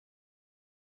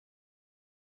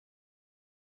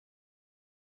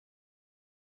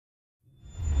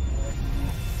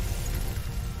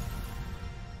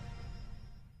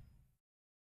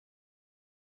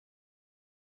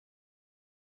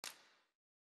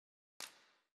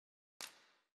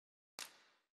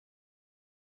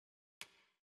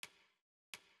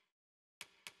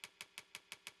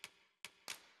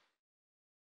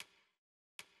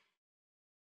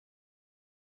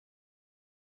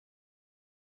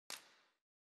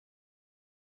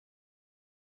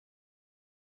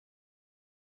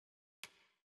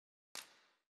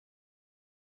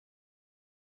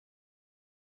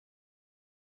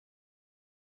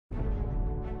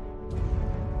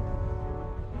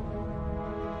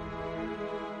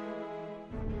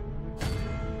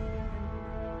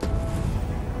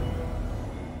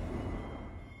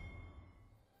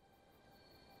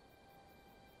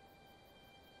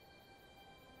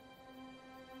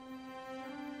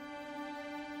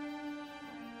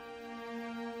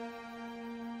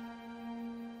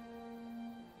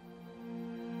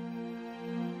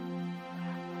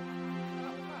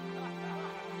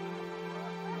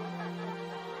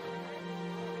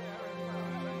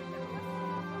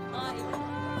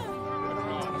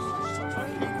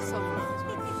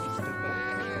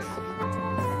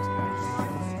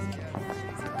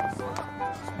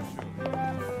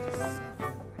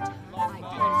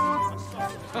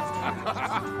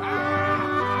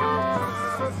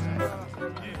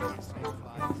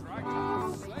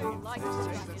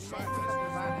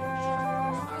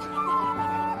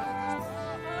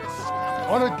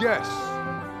Honored guests,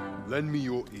 lend me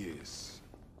your ears.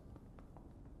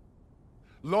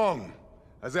 Long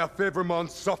has our Fevrimond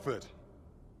suffered,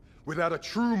 without a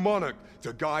true monarch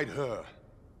to guide her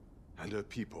and her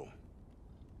people.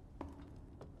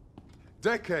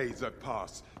 Decades have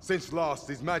passed since last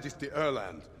His Majesty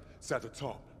Erland sat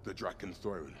atop the Draken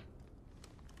throne.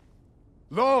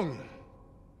 Long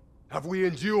have we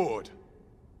endured,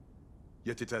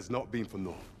 yet it has not been for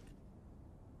naught.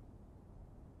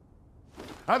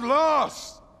 At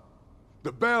last,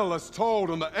 the bell has tolled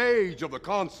on the age of the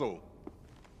Council.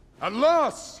 At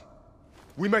last,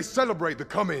 we may celebrate the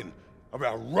coming of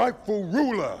our rightful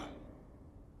ruler.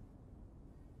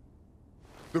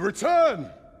 The return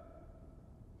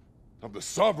of the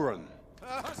Sovereign.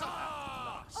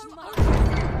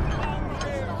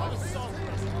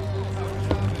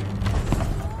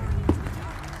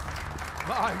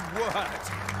 My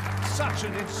word! Such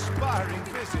an inspiring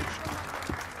visage.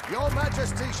 Your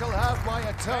Majesty shall have my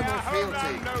eternal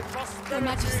fealty. Your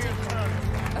Majesty,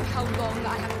 oh how long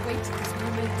I have awaited this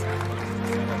moment.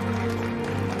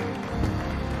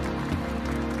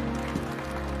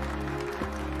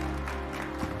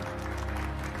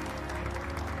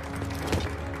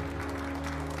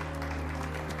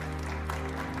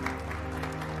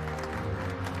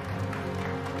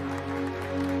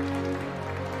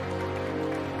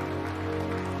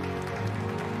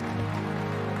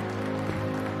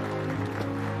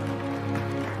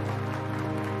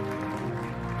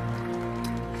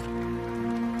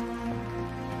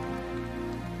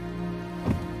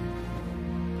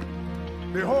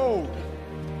 Behold,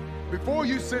 before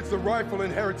you sits the rightful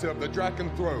inheritor of the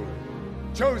Draken throne,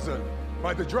 chosen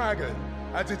by the dragon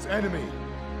as its enemy.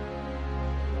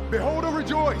 Behold and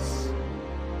rejoice!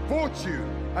 Fortune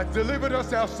has delivered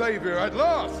us our savior at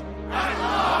last! At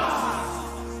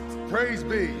last! Praise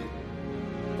be,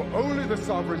 for only the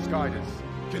Sovereign's guidance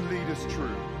can lead us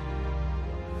true.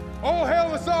 All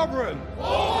hail the Sovereign!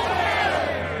 All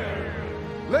hail!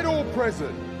 Let all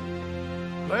present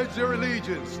pledge their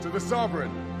allegiance to the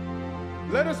Sovereign.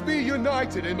 Let us be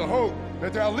united in the hope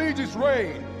that our liege's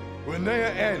reign will ne'er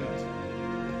end.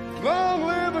 Long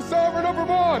live the Sovereign of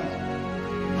Vermont!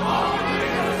 Long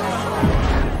live the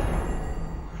Sovereign!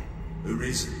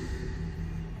 Arisen,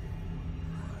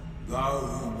 thou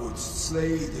who wouldst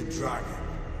slay the dragon,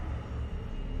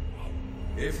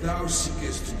 if thou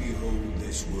seekest to behold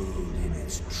this world in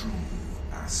its true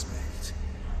aspect,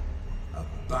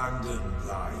 abandon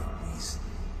thy reason.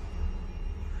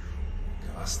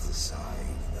 Cast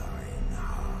aside thine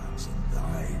heart and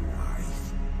thy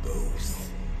life both.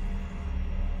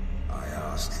 I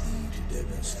ask thee to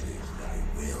demonstrate thy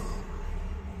will,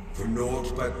 for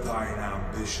naught but thine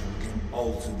ambition can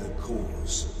alter the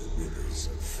course of the rivers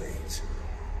of fate.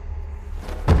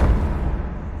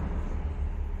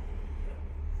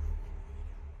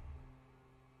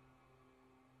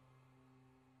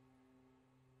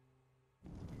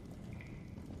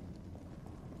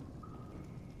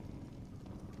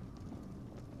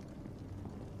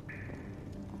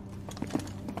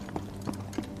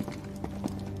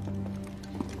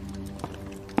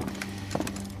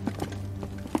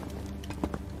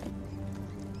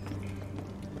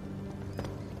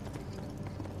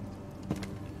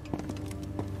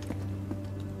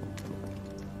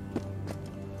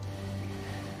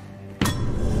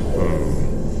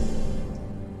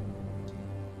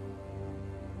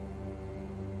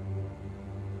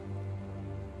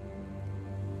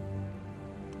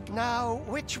 Now,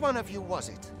 which one of you was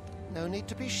it? No need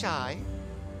to be shy.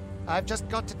 I've just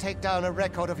got to take down a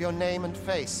record of your name and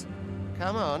face.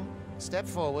 Come on, step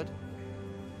forward.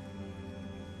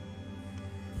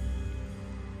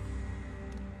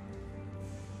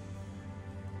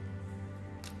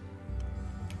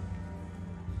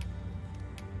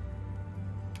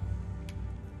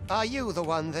 Are you the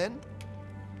one, then?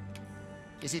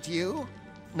 Is it you?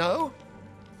 No?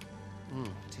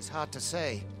 It is hard to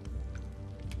say.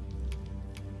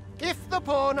 If the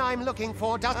pawn I'm looking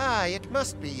for does... Ah, it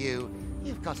must be you.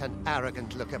 You've got an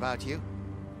arrogant look about you.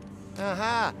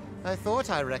 Aha, I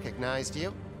thought I recognized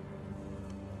you.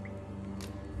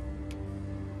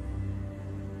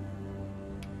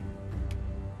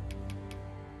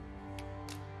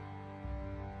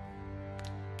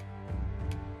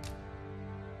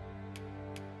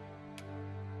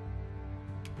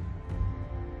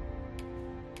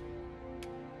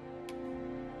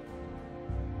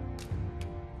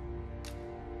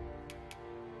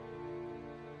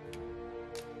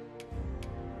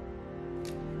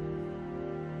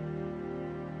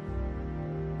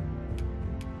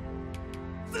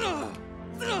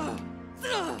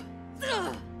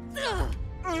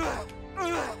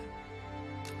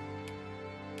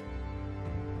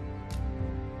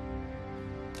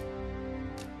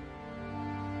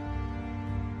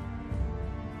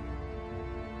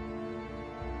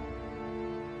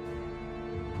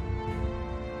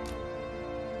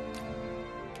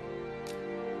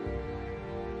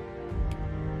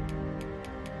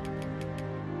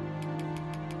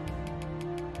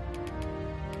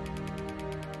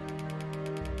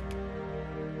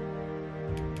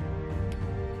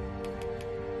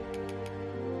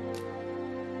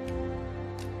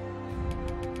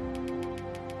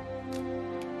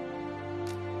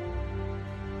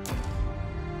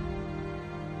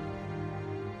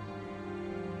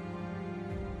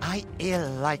 I ill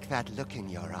like that look in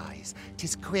your eyes.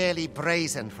 'Tis queerly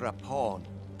brazen for a pawn.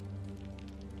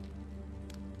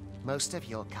 Most of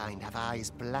your kind have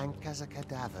eyes blank as a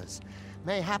cadaver's.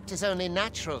 Mayhap 'tis only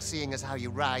natural, seeing as how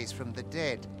you rise from the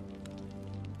dead.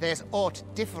 There's aught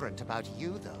different about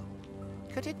you, though.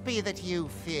 Could it be that you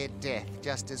fear death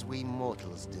just as we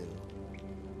mortals do?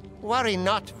 Worry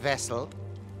not, vessel.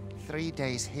 3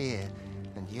 days here,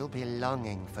 and you'll be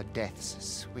longing for death's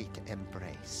sweet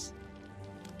embrace.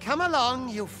 Come along,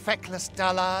 you feckless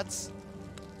dullards.